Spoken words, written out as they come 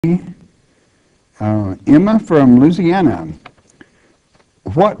Emma from Louisiana.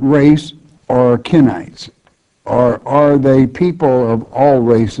 What race are Cainites? Or are they people of all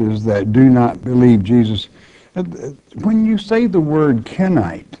races that do not believe Jesus? When you say the word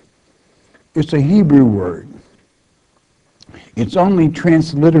Cainite, it's a Hebrew word. It's only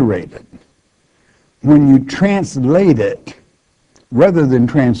transliterated. When you translate it, rather than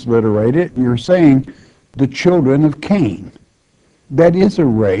transliterate it, you're saying the children of Cain. That is a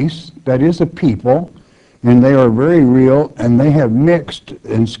race, that is a people, and they are very real, and they have mixed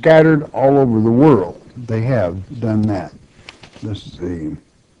and scattered all over the world. They have done that. Let's see.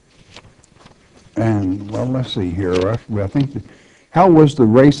 And, well, let's see here. I think, how was the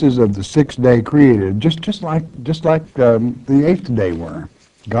races of the sixth day created? Just like the eighth day were.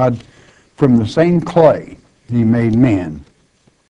 God, from the same clay, he made man.